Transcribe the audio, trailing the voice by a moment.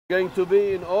Going to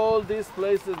be in all these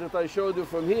places that I showed you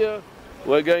from here.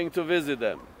 We're going to visit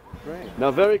them. Great.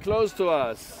 Now very close to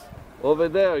us, over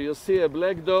there, you see a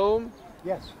black dome.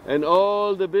 Yes. And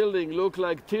all the building look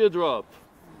like teardrop.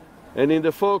 And in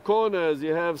the four corners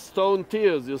you have stone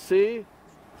tears, you see?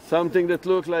 Something that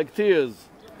look like tears.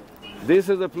 This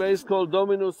is a place called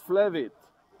Dominus Flevit.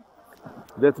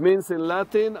 That means in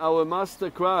Latin, our master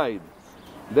cried.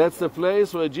 That's the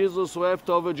place where Jesus wept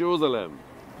over Jerusalem.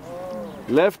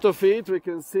 Left of it we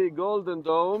can see golden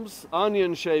domes,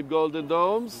 onion-shaped golden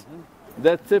domes.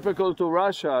 That's typical to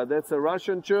Russia. That's a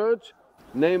Russian church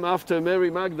named after Mary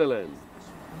Magdalene.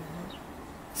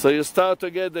 So you start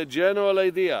to get the general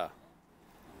idea.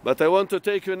 But I want to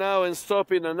take you now and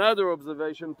stop in another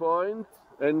observation point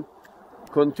and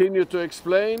continue to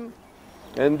explain.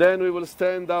 And then we will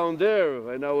stand down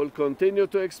there and I will continue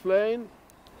to explain.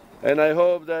 And I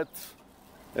hope that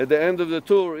at the end of the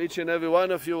tour, each and every one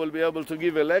of you will be able to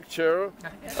give a lecture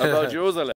about Jerusalem.